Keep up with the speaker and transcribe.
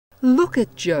Look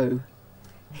at Joe.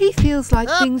 He feels like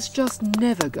things just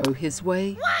never go his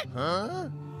way. Huh?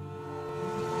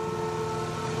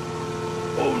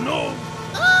 Oh no!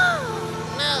 Oh,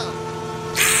 no!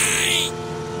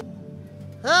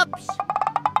 Oops!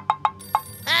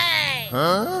 Hey!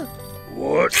 Huh?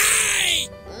 What? Hey!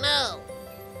 No!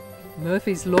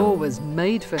 Murphy's Law was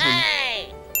made for him.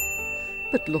 Hey!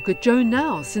 But look at Joe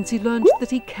now, since he learned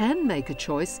that he can make a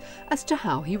choice as to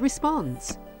how he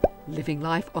responds. Living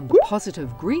life on the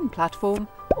positive green platform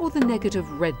or the negative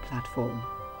red platform.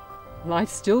 Life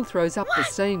still throws up the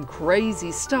same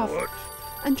crazy stuff,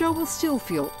 and Joe will still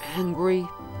feel angry,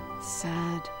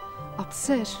 sad,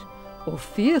 upset, or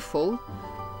fearful.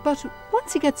 But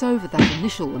once he gets over that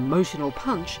initial emotional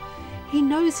punch, he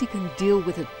knows he can deal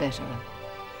with it better.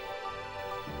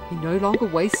 He no longer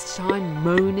wastes time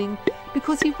moaning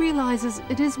because he realizes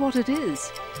it is what it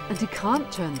is and he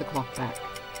can't turn the clock back.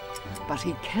 But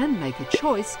he can make a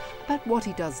choice about what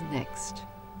he does next.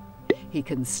 He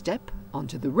can step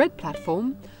onto the red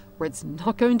platform where it's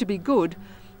not going to be good.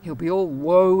 He'll be all,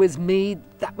 woe is me,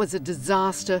 that was a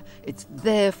disaster, it's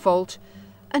their fault.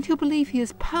 And he'll believe he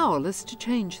is powerless to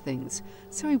change things,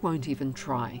 so he won't even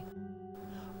try.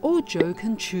 Or Joe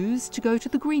can choose to go to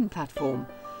the green platform,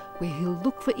 where he'll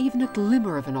look for even a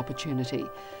glimmer of an opportunity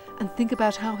and think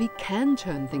about how he can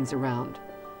turn things around.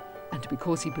 And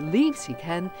because he believes he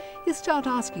can, he'll start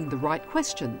asking the right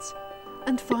questions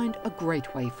and find a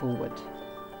great way forward.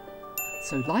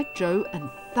 So like Joe and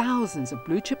thousands of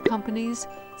blue chip companies,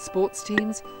 sports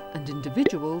teams and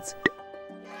individuals,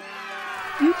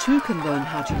 you too can learn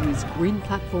how to use green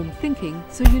platform thinking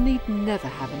so you need never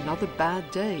have another bad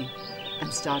day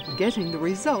and start getting the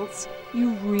results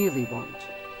you really want.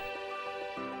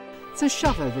 So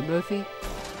shove over, Murphy.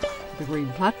 The green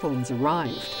platform's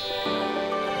arrived.